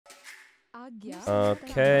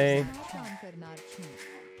Okay.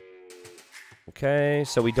 Okay,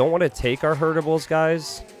 so we don't want to take our herdables,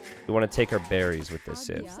 guys. We want to take our berries with this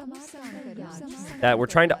sieve. That we're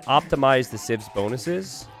trying to optimize the sieve's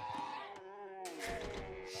bonuses.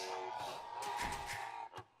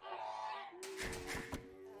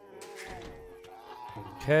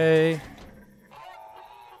 Okay.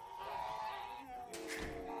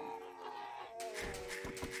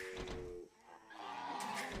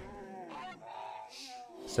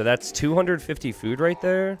 So that's 250 food right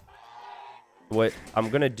there. What I'm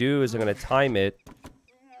going to do is I'm going to time it.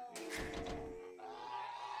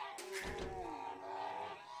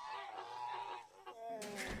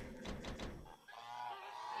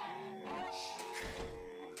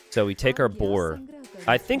 So we take our boar.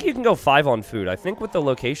 I think you can go 5 on food. I think with the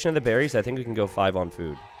location of the berries, I think we can go 5 on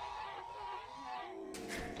food.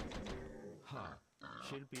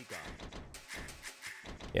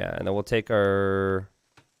 Yeah, and then we'll take our...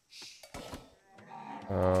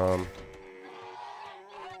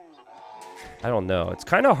 I don't know. It's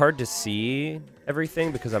kind of hard to see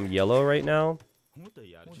everything because I'm yellow right now.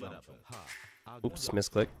 Oops,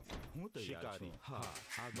 misclick.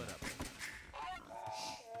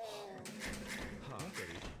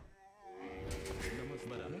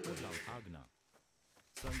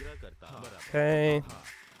 Okay.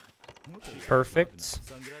 Perfect.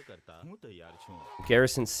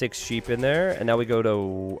 Garrison 6 sheep in there, and now we go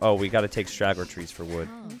to... Oh, we got to take straggler trees for wood.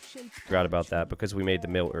 Forgot about that because we made the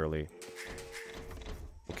mill early.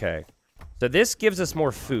 Okay. So this gives us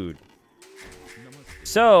more food.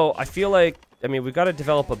 So, I feel like... I mean, we've got to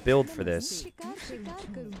develop a build for this.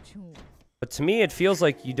 But to me, it feels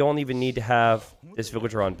like you don't even need to have this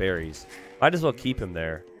villager on berries. Might as well keep him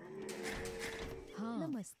there.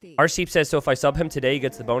 Our sheep says, so if I sub him today, he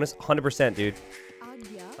gets the bonus. 100%, dude.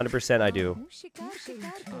 100% I do.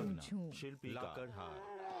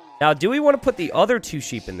 Now, do we want to put the other 2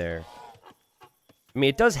 sheep in there? I mean,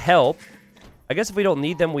 it does help. I guess if we don't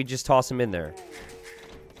need them, we just toss them in there.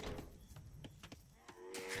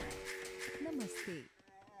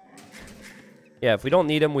 Yeah, if we don't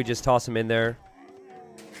need them, we just toss them in there.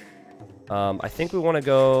 I think we want to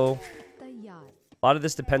go... A lot of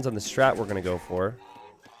this depends on the strat we're going to go for.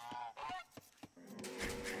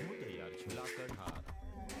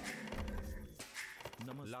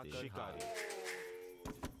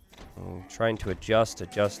 I'm trying to adjust.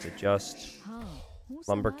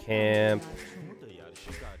 Lumber camp.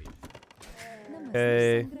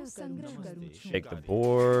 Okay. Take the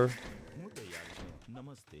boar.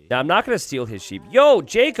 Now, I'm not going to steal his sheep. Yo,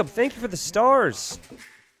 Jacob, thank you for the stars.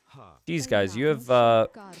 Jeez, guys, you have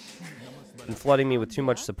been flooding me with too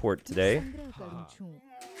much support today.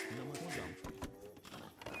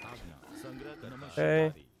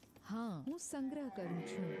 Okay.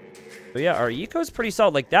 But yeah, our eco's pretty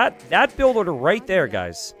solid. Like, that build order right there,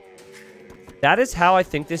 guys. That is how I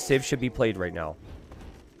think this civ should be played right now.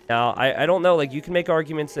 Now, I don't know. Like, you can make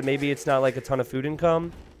arguments that maybe it's not, like, a ton of food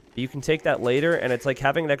income. You can take that later, and it's like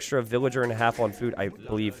having an extra villager and a half on food, I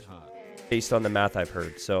believe, based on the math I've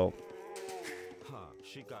heard. So,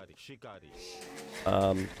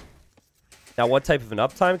 now what type of an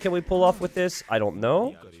uptime can we pull off with this? I don't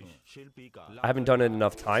know. I haven't done it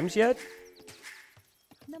enough times yet.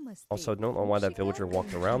 Also, don't know why that villager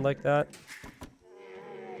walked around like that.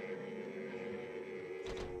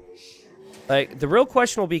 Like, the real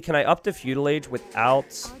question will be, can I up the feudal age without...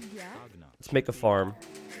 Let's make a farm.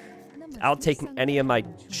 Without taking any of my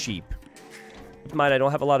sheep. Keep in mind, I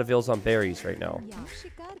don't have a lot of vills on berries right now.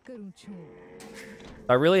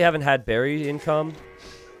 I really haven't had berry income.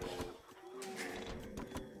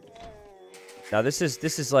 Now, this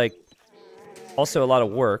is like... Also a lot of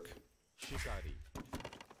work.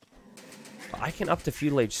 But I can up the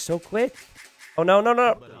feudal age so quick. Oh, no.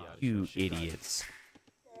 You idiots.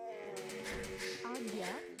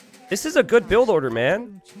 This is a good build order,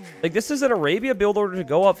 man. Like, this is an Arabia build order to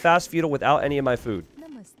go up fast feudal without any of my food.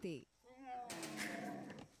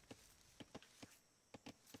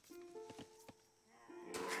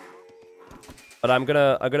 But I'm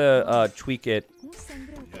gonna tweak it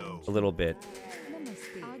a little bit.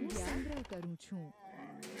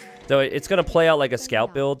 So it's gonna play out like a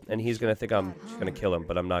scout build, and he's gonna think I'm just gonna kill him,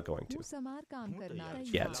 but I'm not going to.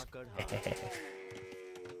 Yet.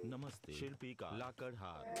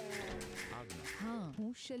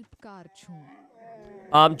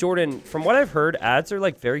 Jordan, from what I've heard, ads are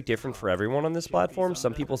like very different for everyone on this platform.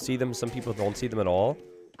 Some people see them, some people don't see them at all.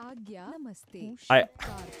 I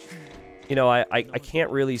can't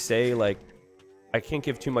really say, like, I can't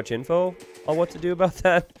give too much info on what to do about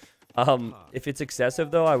that. If it's excessive,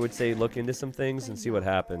 though, I would say look into some things and see what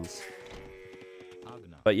happens.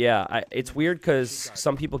 But yeah, it's weird because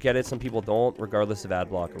some people get it, some people don't, regardless of ad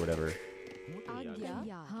block or whatever.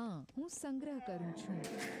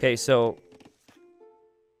 Okay, so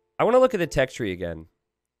I want to look at the tech tree again.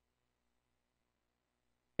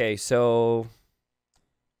 Okay, so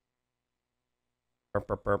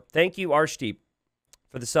thank you, Arshdeep,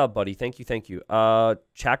 for the sub, buddy. Thank you, thank you.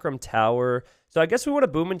 Chakram Tower. So I guess we want to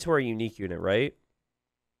boom into our unique unit, right?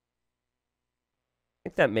 I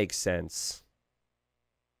think that makes sense.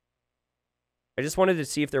 I just wanted to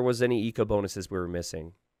see if there was any eco bonuses we were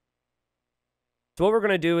missing. So what we're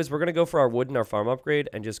going to do is we're going to go for our wood and our farm upgrade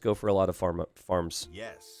and just go for a lot of farms.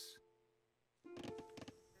 Yes.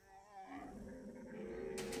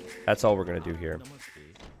 That's all we're going to do here.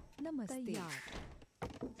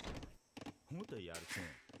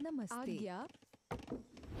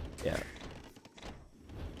 Yeah.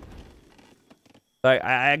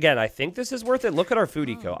 Again, I think this is worth it. Look at our food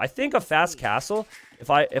eco. I think a fast castle,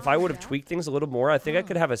 if I would have tweaked things a little more, I think I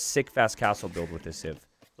could have a sick fast castle build with this civ.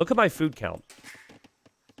 Look at my food count.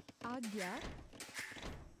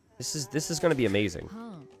 This is going to be amazing.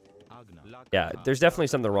 Yeah, there's definitely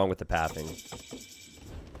something wrong with the pathing.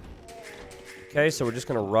 Okay, so we're just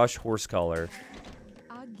going to rush horse color.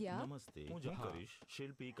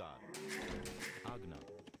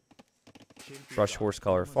 Rush horse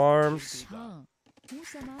color farms.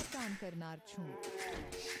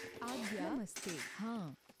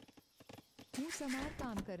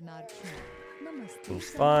 Seems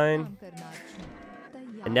fine.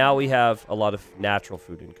 And now we have a lot of natural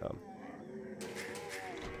food income.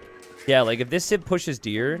 Yeah, like if this civ pushes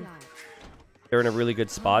deer, they're in a really good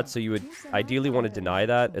spot, so you would ideally want to deny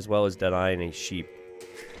that as well as deny any sheep.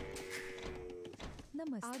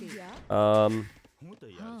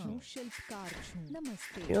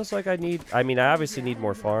 Feels like I obviously need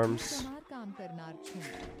more farms.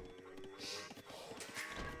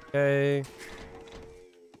 Okay.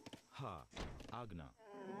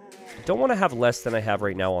 I don't want to have less than I have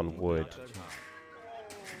right now on wood.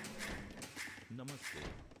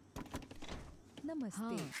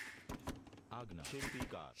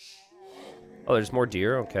 Oh, there's more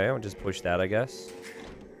deer? Okay, I'll just push that, I guess.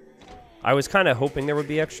 I was kind of hoping there would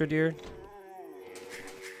be extra deer.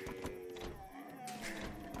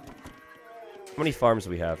 How many farms do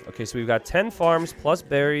we have? Okay, so we've got 10 farms, plus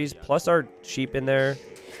berries, plus our sheep in there.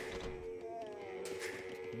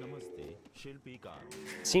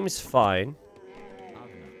 Seems fine.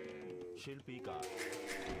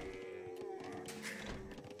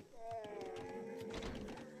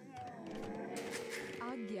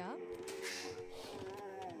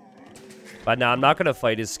 But now I'm not going to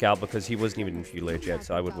fight his scout because he wasn't even in feudal age yet,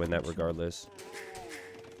 so I would win that regardless.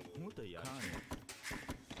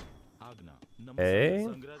 Okay.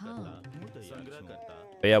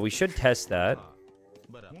 But yeah, we should test that.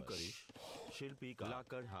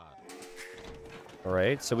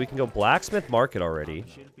 Alright, so we can go blacksmith market already.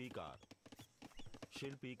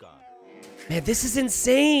 Man, this is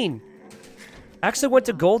insane! I actually went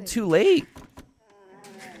to gold too late.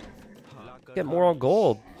 Get more on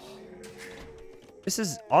gold. This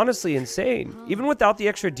is honestly insane. Even without the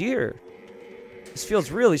extra deer. This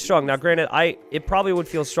feels really strong. Now, granted, it probably would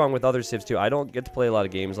feel strong with other civs too. I don't get to play a lot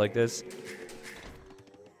of games like this.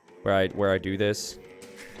 Where I do this.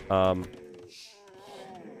 But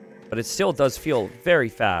it still does feel very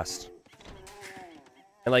fast.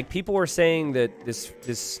 And like people were saying that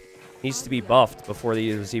this needs to be buffed before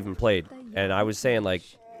it was even played. And I was saying like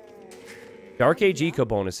Dark Age eco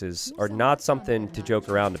bonuses are not something to joke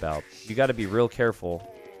around about. You got to be real careful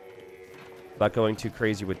about going too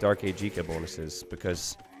crazy with Dark Age eco bonuses,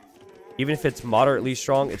 because even if it's moderately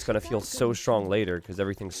strong, it's going to feel so strong later because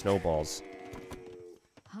everything snowballs.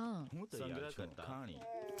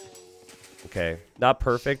 Okay, not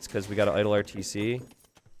perfect because we got to idle RTC.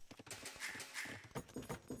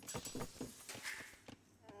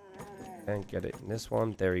 And get it in this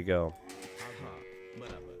one. There you go.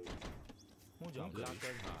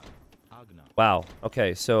 Wow.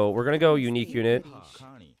 Okay, so we're gonna go unique unit.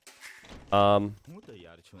 I'm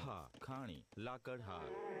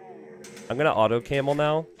gonna auto camel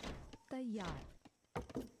now.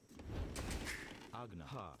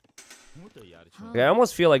 Okay, I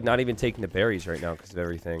almost feel like not even taking the berries right now because of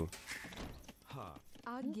everything.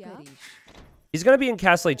 He's gonna be in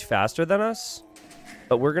Castle Age faster than us,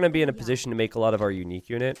 but we're gonna be in a position to make a lot of our unique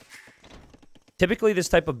unit. Typically, this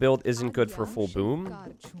type of build isn't good for full boom.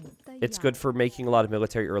 It's good for making a lot of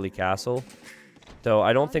military early castle. So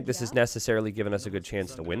I don't think this is necessarily giving us a good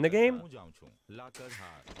chance to win the game.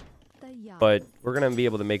 But we're going to be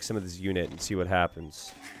able to make some of this unit and see what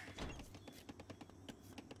happens.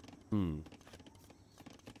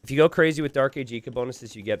 If you go crazy with Dark Age Eco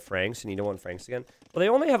bonuses, you get Franks, and you don't want Franks again. Well, they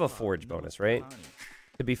only have a Forge bonus, right?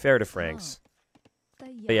 To be fair to Franks.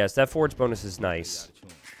 But yes, that Forge bonus is nice.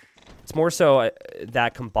 It's more so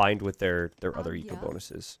that combined with their other Eco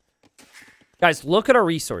bonuses. Guys, look at our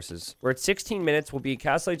resources. We're at 16 minutes. We'll be at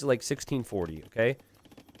Castle Age at like 1640, okay?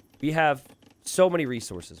 We have so many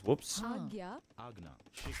resources. Whoops. Go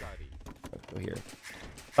here.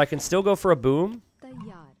 If I can still go for a boom.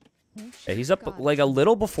 Okay, he's up like a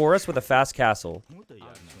little before us with a fast castle.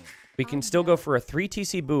 We can still go for a 3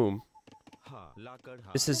 TC boom.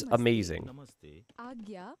 This is amazing.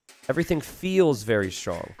 Everything feels very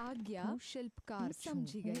strong.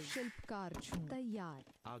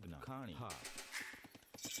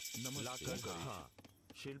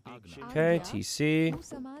 Okay, TC.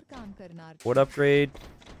 Wood upgrade.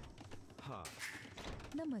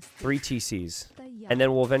 3 TCs. And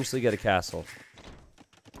then we'll eventually get a castle.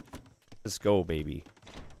 Let's go, baby.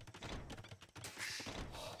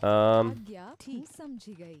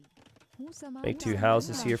 Make 2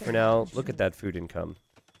 houses here for now. Look at that food income.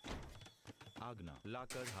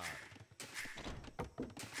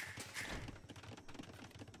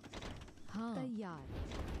 I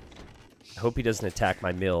hope he doesn't attack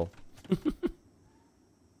my mill.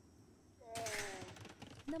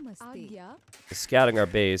 Scouting our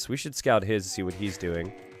base. We should scout his to see what he's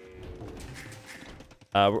doing.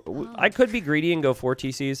 I could be greedy and go 4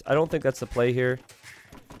 TCs. I don't think that's the play here.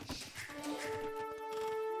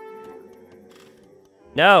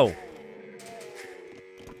 No!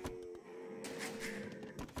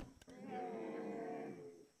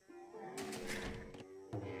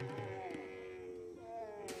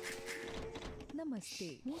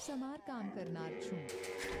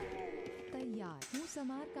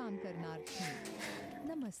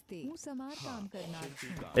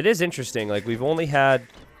 It is interesting, like we've only had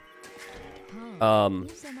you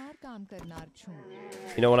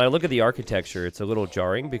know, when I look at the architecture, it's a little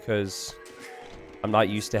jarring because I'm not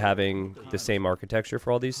used to having the same architecture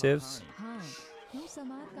for all these civs.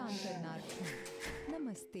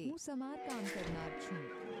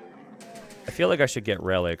 I feel like I should get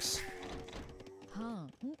relics.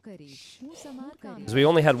 Because we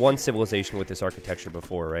only had one civilization with this architecture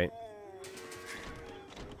before, right?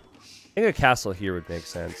 I think a castle here would make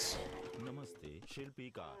sense.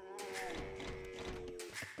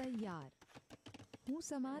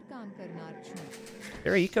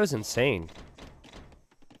 Their eco's insane.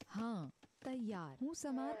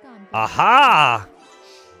 Aha!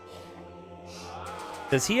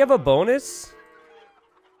 Does he have a bonus?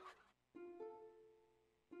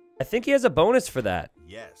 I think he has a bonus for that.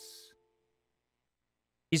 Yes.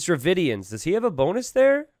 He's Dravidians. Does he have a bonus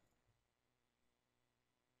there?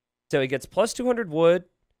 So he gets plus 200 wood.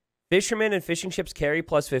 Fishermen and fishing ships carry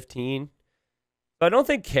plus 15. So I don't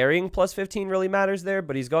think carrying plus 15 really matters there,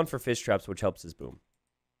 but he's gone for fish traps, which helps his boom.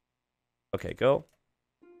 Okay, go.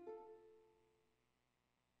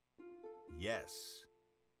 Yes.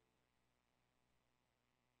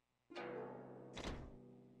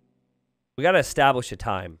 We gotta establish a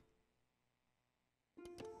time.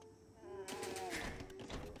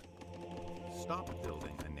 Stop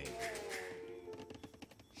building a navy.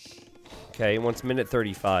 Okay, he wants minute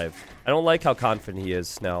 35. I don't like how confident he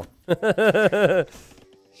is now. And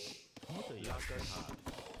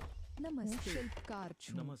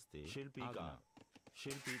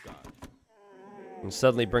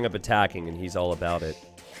suddenly bring up attacking and he's all about it.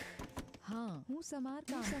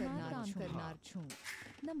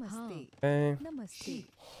 Okay.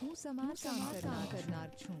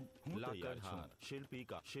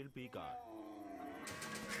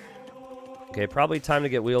 Okay, probably time to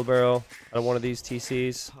get wheelbarrow out of one of these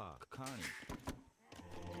TCs.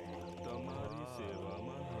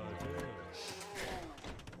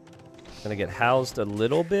 Gonna get housed a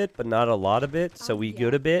little bit, but not a lot of it, so we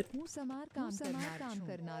good a bit.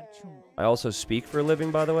 I also speak for a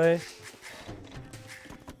living, by the way.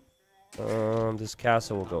 This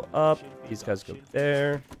castle will go up. These guys go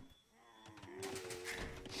there.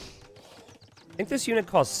 I think this unit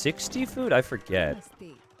costs 60 food? I forget.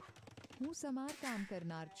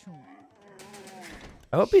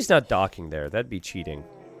 I hope he's not docking there. That'd be cheating.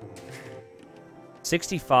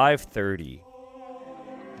 65-30.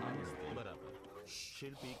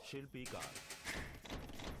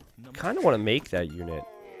 Kind of want to make that unit.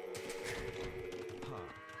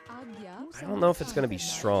 I don't know if it's going to be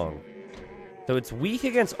strong. So it's weak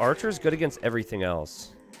against archers, good against everything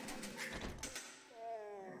else.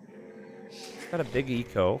 Got a big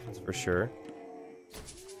eco, that's for sure.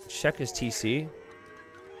 Check his TC.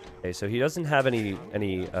 Okay, so he doesn't have any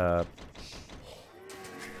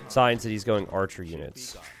signs that he's going archer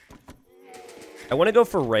units. I want to go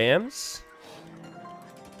for rams.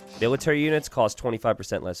 Military units cost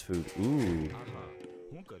 25% less food. Ooh.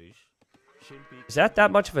 Is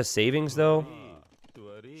that much of a savings, though?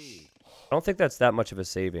 I don't think that's that much of a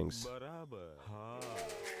savings.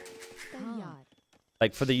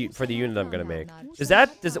 Like for the unit I'm gonna make.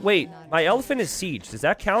 Wait, my elephant is siege. Does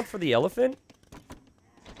that count for the elephant?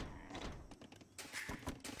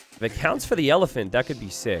 If it counts for the elephant, that could be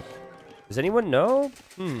sick. Does anyone know?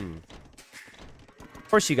 Of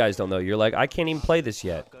course you guys don't know. You're like, I can't even play this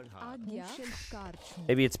yet.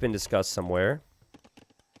 Maybe it's been discussed somewhere.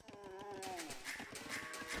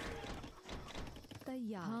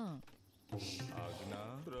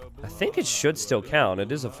 I think it should still count.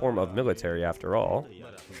 It is a form of military after all.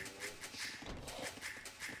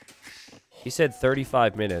 He said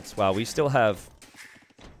 35 minutes. Wow, we still have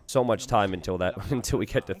so much time until we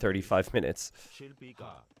get to 35 minutes.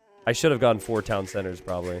 I should have gone 4 town centers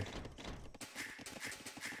probably.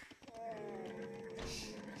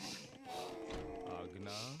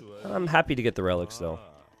 I'm happy to get the relics though.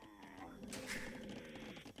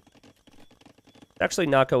 Actually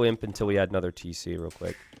not go imp until we add another TC real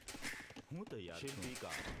quick.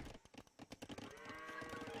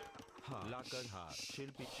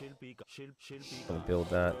 I'll build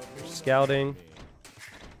that. Scouting.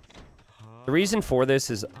 The reason for this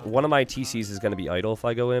is one of my TCs is going to be idle if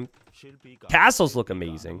I go imp. Castles look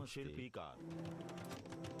amazing.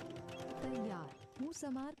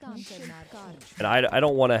 And I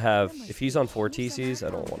don't want to have... If he's on 4 TCs,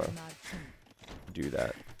 I don't want to do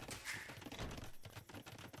that.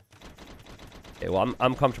 Okay, well,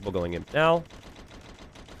 I'm comfortable going imp now.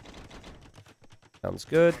 Sounds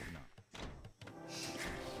good.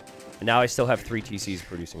 And now I still have 3 TCs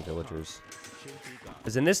producing villagers.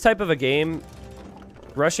 Because in this type of a game,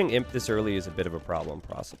 rushing imp this early is a bit of a problem,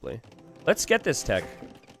 possibly. Let's get this tech.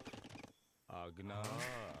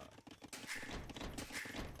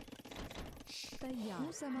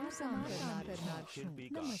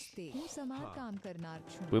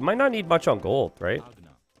 We might not need much on gold, right?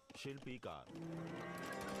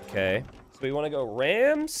 Okay. So we want to go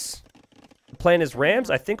rams. The plan is rams.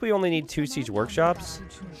 I think we only need 2 siege workshops.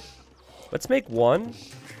 Let's make 1.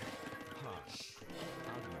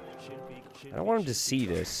 I don't want him to see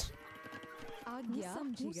this.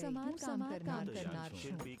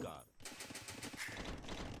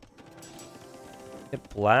 Get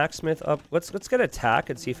blacksmith up. Let's get attack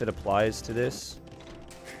and see if it applies to this.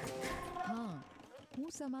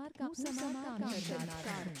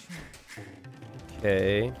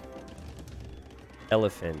 Okay.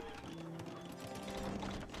 Elephant.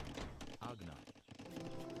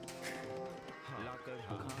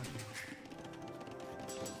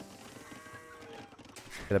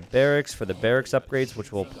 Get a barracks for the barracks upgrades,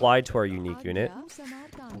 which will apply to our unique unit.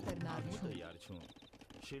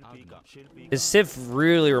 This civ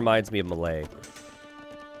really reminds me of Malay.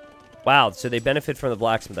 Wow, so they benefit from the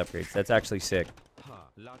blacksmith upgrades. That's actually sick.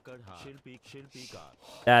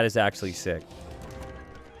 That is actually sick.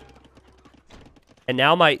 And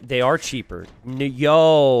now they are cheaper.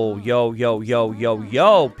 Yo,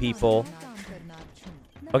 people.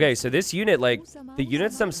 Okay, so this unit, like, the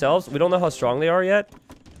units themselves, we don't know how strong they are yet.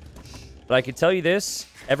 But I can tell you this,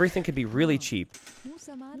 everything could be really cheap.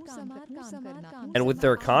 And with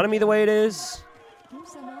their economy the way it is,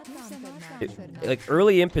 like,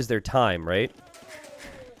 early imp is their time, right?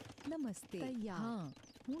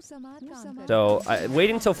 So,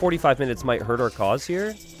 waiting until 45 minutes might hurt our cause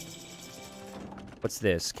here. What's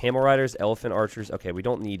this? Camel riders, elephant archers. Okay, we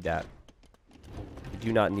don't need that. We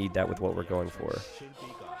do not need that with what we're going for.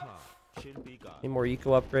 Any more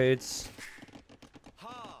eco upgrades?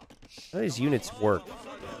 How do these units work?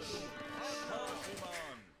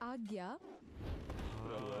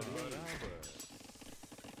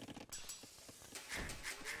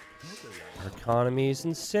 Our economy is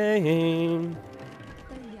insane.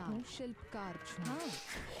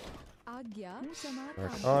 Our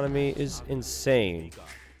economy is insane.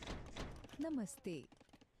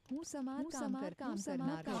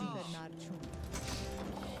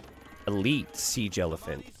 Elite siege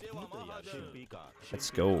elephant. Let's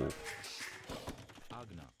go.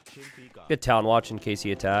 Get town watch in case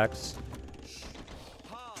he attacks.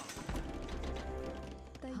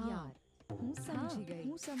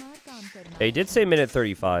 They did say minute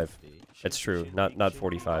 35. That's true, not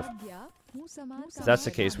 45. If that's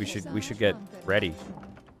the case, we should get ready.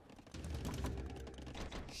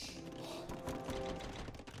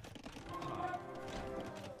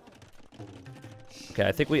 Okay,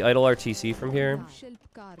 I think we idle our TC from here.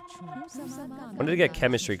 I wanted to get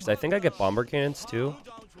chemistry because I think I get bomber cannons too.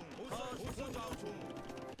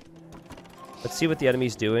 Let's see what the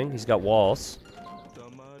enemy's doing. He's got walls.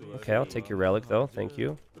 Okay, I'll take your relic, though. Thank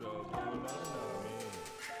you.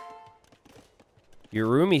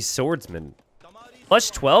 Urumi Swordsman. Plus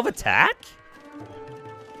 12 attack?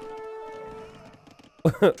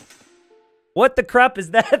 What the crap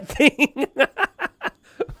is that thing?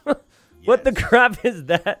 What the crap is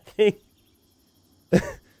that thing?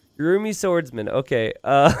 Urumi Swordsman. Okay.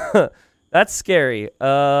 That's scary.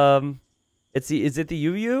 Is it the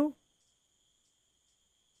UU?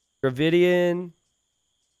 Dravidian.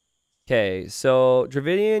 Okay, so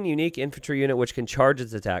Dravidian unique infantry unit which can charge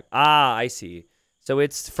its attack. Ah, I see. So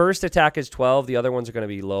its first attack is 12. The other ones are going to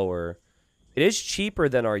be lower. It is cheaper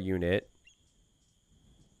than our unit.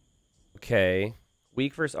 Okay.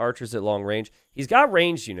 Weak versus archers at long range. He's got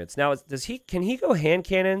ranged units. Now, can he go hand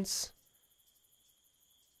cannons?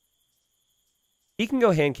 He can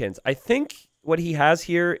go hand cannons. I think what he has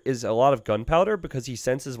here is a lot of gunpowder because he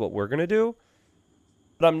senses what we're going to do.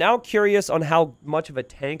 But I'm now curious on how much of a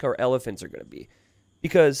tank our elephants are going to be.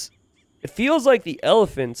 Because it feels like the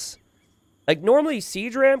elephants, like normally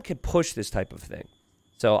siege ram could push this type of thing.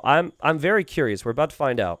 So I'm very curious. We're about to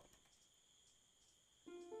find out.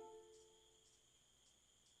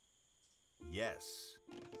 Yes.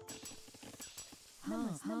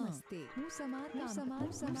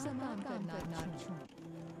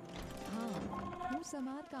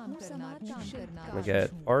 We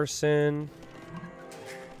get arson.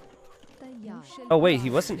 Oh wait, he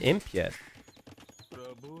wasn't imp yet.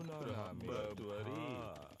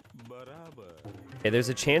 Okay, there's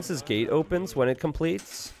a chance this gate opens when it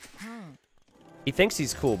completes. He thinks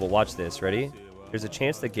he's cool, but watch this. Ready? There's a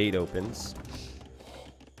chance the gate opens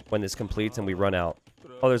when this completes and we run out.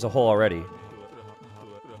 Oh, there's a hole already.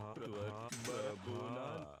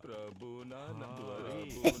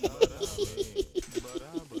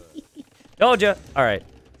 Told ya. All right.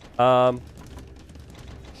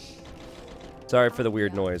 Sorry for the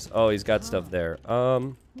weird noise. Oh, he's got stuff there.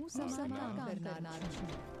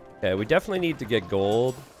 Okay, we definitely need to get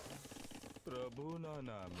gold.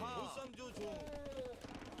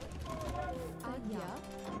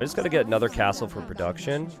 I just gotta get another castle for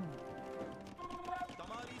production.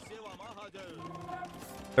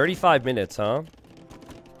 35 minutes, huh?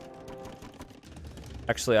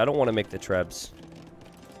 Actually, I don't want to make the trebs.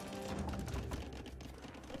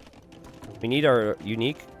 We need our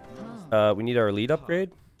unique. We need our lead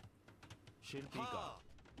upgrade.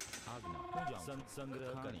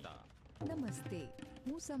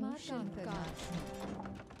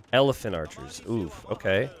 Elephant archers. Oof.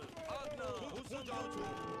 Okay.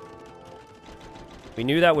 We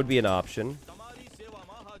knew that would be an option.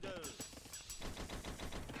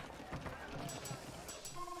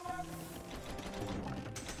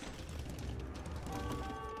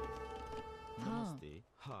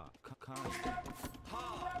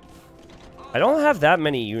 I don't have that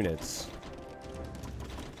many units,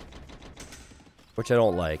 which I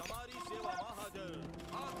don't like.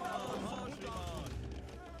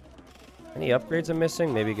 Any upgrades I'm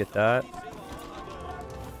missing? Maybe get that.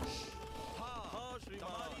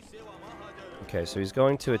 Okay, so he's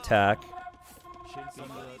going to attack.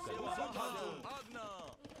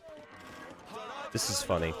 This is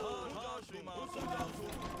funny.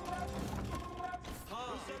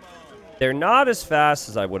 They're not as fast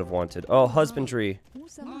as I would have wanted. Oh, husbandry.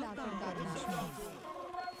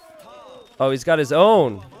 Oh, he's got his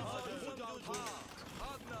own.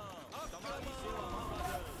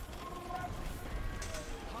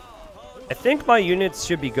 I think my units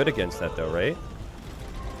should be good against that, though, right?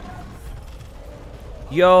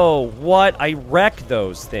 Yo, what? I wreck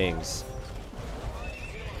those things.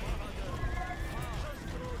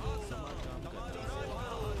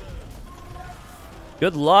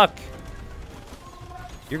 Good luck.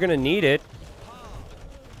 You're gonna need it.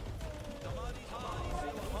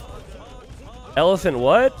 Elephant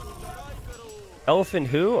what? Elephant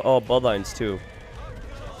who? Oh, bloodlines too.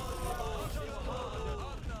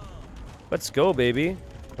 Let's go, baby.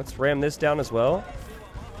 Let's ram this down as well.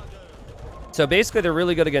 So basically, they're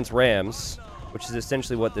really good against rams, which is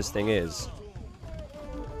essentially what this thing is.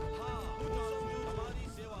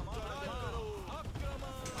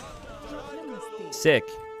 Sick.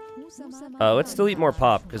 Let's delete more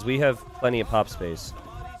pop, because we have plenty of pop space.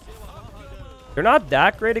 They're not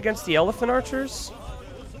that great against the elephant archers.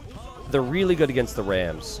 They're really good against the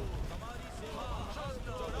rams.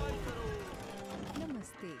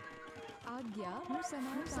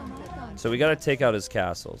 So we gotta take out his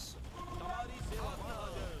castles.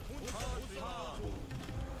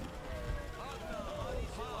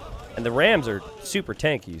 And the rams are super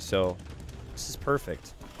tanky, so this is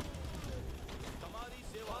perfect.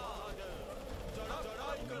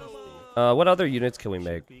 What other units can we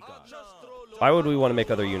make? Why would we want to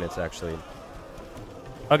make other units, actually?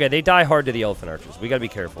 Okay, they die hard to the elephant archers. We gotta be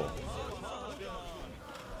careful.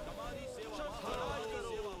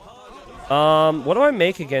 What do I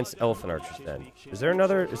make against elephant archers, then? Is there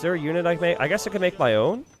a unit I can make? I guess I could make my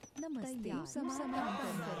own?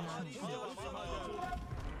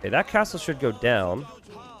 Okay, that castle should go down.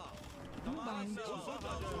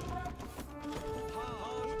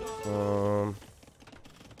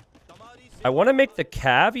 I want to make the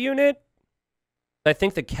cav unit. I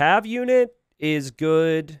think the cav unit is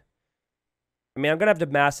good. I mean, I'm going to have to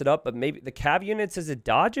mass it up, but maybe the cav unit says it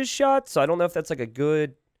dodges shots, so I don't know if that's like a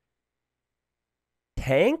good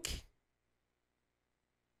tank.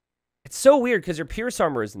 It's so weird because your pierce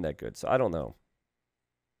armor isn't that good, so I don't know.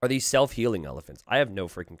 Are these self-healing elephants? I have no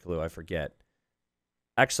freaking clue. I forget.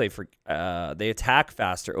 Actually, they attack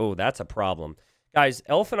faster. Oh, that's a problem. Guys,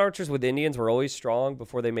 elephant archers with Indians were always strong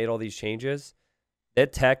before they made all these changes.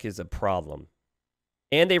 That tech is a problem.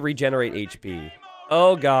 And they regenerate HP.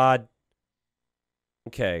 Oh, God.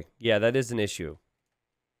 Okay. Yeah, that is an issue.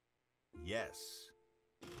 Yes.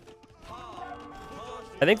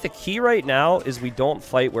 I think the key right now is we don't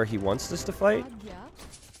fight where he wants us to fight.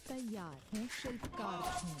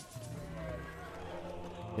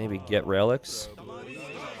 Maybe get relics.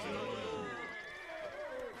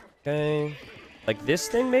 Okay. Like this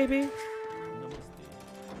thing, maybe?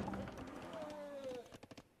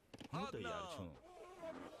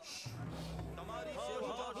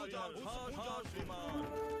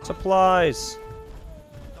 Supplies.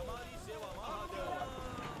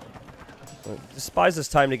 Despise this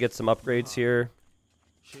time to get some upgrades here.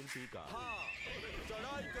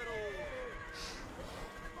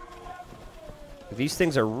 These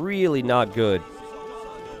things are really not good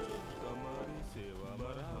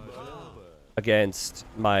against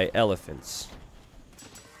my elephants.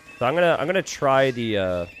 So I'm gonna try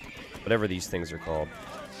the whatever these things are called.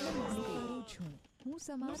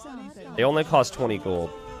 They only cost 20 gold.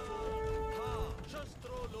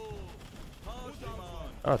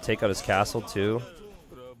 Oh, take out his castle too.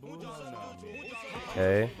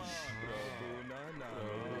 Okay.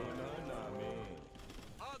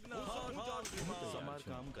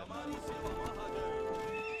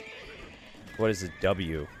 What is a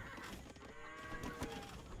W?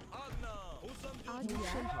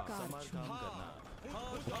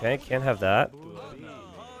 Okay, can't have that.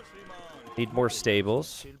 Need more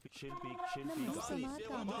stables.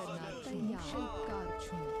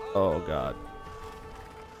 Oh, God.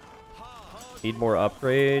 Need more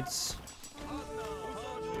upgrades.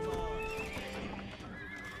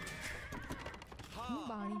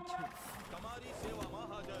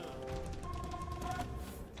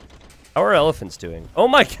 How are elephants doing? Oh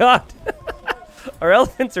my God! Our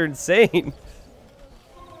elephants are insane.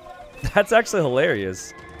 That's actually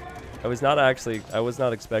hilarious. I was not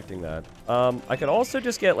expecting that. I could also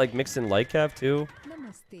just get like mixed in light cap too.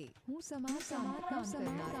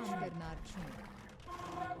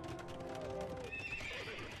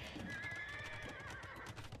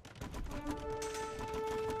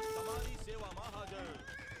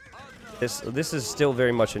 This is still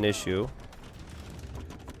very much an issue.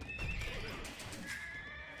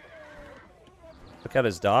 Look at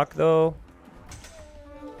his dock though.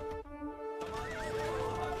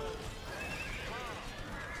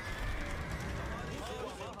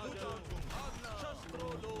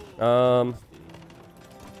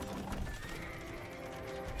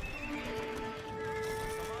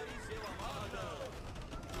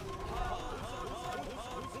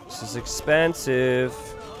 This is expensive.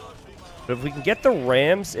 But if we can get the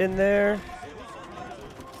rams in there.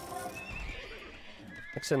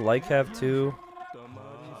 Mix in light cap too.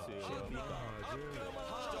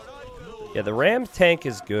 Yeah, the ram tank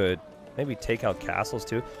is good. Maybe take out castles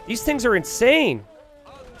too. These things are insane.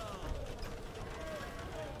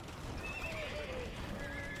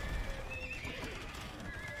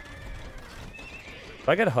 If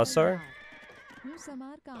I get Hussar?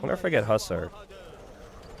 I wonder if I get Hussar.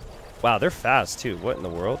 Wow, they're fast too. What in the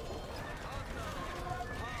world?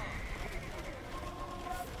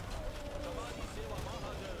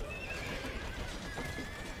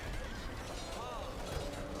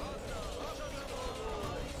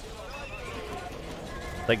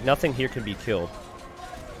 Like, nothing here can be killed.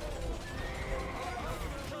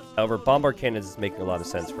 However, bombard cannons is making a lot of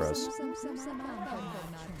sense for us.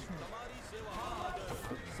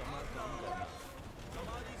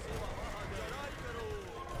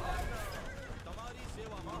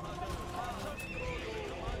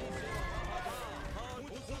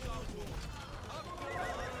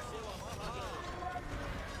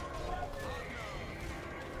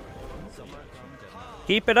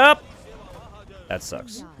 Keep it up. That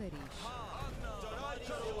sucks.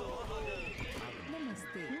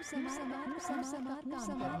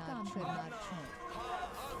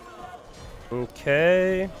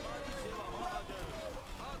 Okay.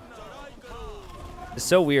 It's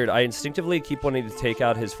so weird. I instinctively keep wanting to take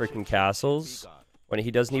out his freaking castles when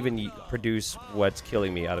he doesn't even produce what's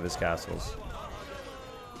killing me out of his castles.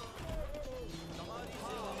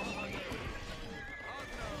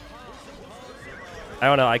 I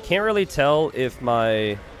don't know. I can't really tell if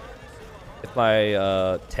my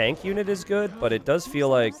tank unit is good, but it does feel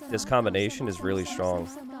like this combination is really strong.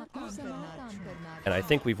 And I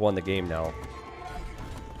think we've won the game now.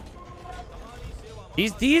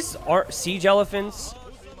 These are siege elephants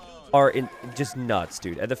are just nuts,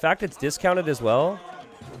 dude. And the fact it's discounted as well.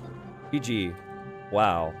 GG.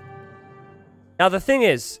 Wow. Now the thing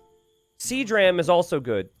is, siege ram is also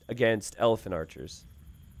good against elephant archers.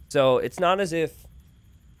 So it's not as if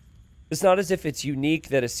it's unique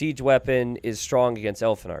that a siege weapon is strong against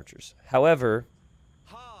elephant archers. However,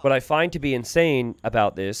 what I find to be insane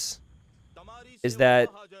about this is that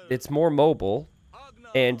it's more mobile,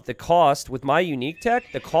 and the cost, with my unique tech,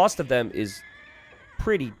 the cost of them is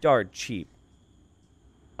pretty darn cheap.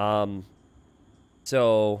 So,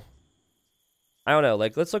 I don't know.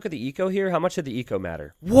 Like, let's look at the eco here. How much did the eco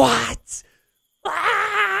matter? What?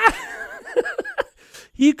 Ah!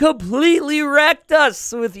 He completely wrecked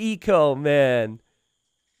us with eco, man.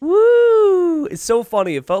 Woo! It's so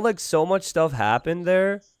funny. It felt like so much stuff happened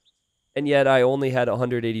there, and yet I only had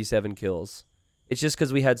 187 kills. It's just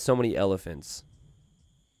because we had so many elephants.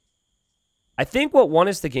 I think what won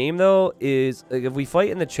us the game, though, is like, if we fight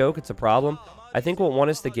in the choke, it's a problem. I think what won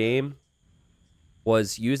us the game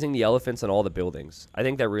was using the elephants on all the buildings. I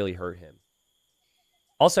think that really hurt him.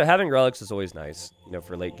 Also, having relics is always nice, you know,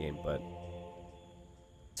 for late game, but...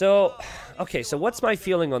 So, okay, so what's my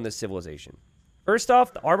feeling on this civilization? First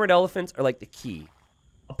off, the armored elephants are like the key.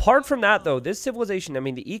 Apart from that, though, this civilization, I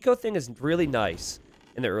mean, the eco thing is really nice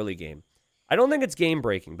in the early game. I don't think it's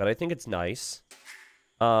game-breaking, but I think it's nice.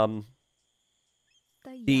 The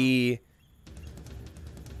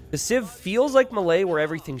Civ feels like Malay where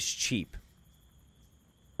everything's cheap.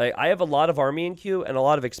 Like, I have a lot of army in queue and a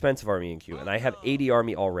lot of expensive army in queue, and I have 80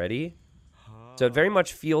 army already. So it very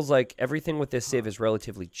much feels like everything with this Civ is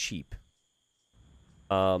relatively cheap.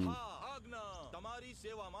 The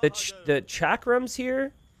Chakrams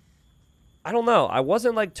here, I don't know. I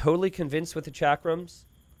wasn't, like, totally convinced with the Chakrams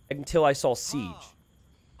until I saw Siege.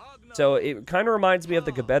 So it kind of reminds me of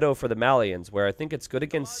the Gebetto for the Malians, where I think it's good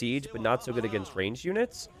against Siege, but not so good against ranged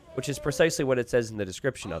units, which is precisely what it says in the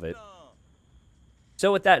description of it.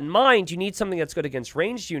 So with that in mind, you need something that's good against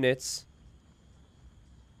ranged units.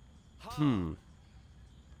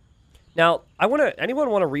 Now, anyone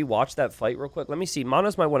want to rewatch that fight real quick? Let me see.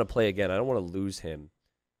 Manos might want to play again. I don't want to lose him.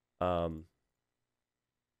 But,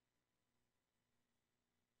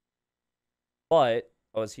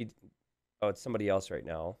 oh, is he... Oh, it's somebody else right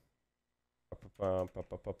now.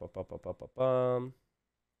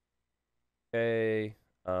 Okay.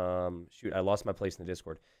 Shoot, I lost my place in the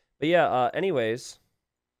Discord. But yeah, anyways.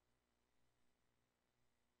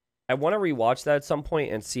 I want to rewatch that at some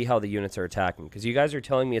point and see how the units are attacking. Because you guys are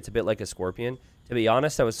telling me it's a bit like a Scorpion. To be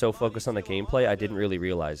honest, I was so focused on the gameplay, I didn't really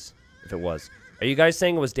realize if it was. Are you guys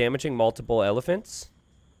saying it was damaging multiple elephants?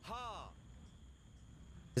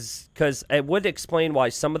 Because it would explain why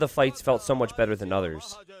some of the fights felt so much better than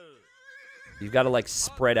others. You've got to, like,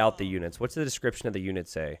 spread out the units. What's the description of the unit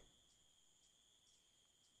say?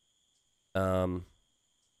 I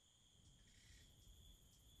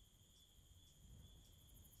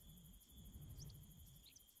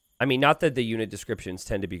mean, not that the unit descriptions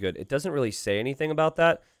tend to be good. It doesn't really say anything about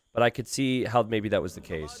that, but I could see how maybe that was the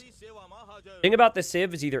case. Thing about the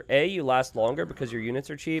Civ is either A, you last longer because your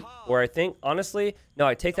units are cheap, or I think, honestly, no,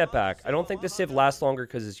 I take that back. I don't think the Civ lasts longer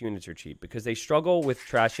because its units are cheap, because they struggle with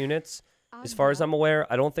trash units, as far as I'm aware.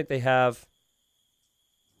 I don't think they have...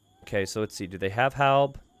 Okay, so let's see. Do they have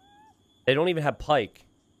Halb? They don't even have Pike.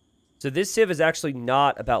 So this Civ is actually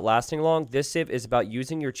not about lasting long. This Civ is about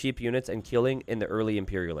using your cheap units and killing in the early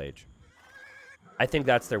Imperial Age. I think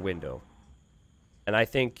that's their window. And I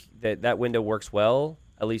think that that window works well,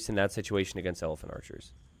 at least in that situation against Elephant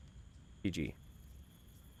Archers. GG.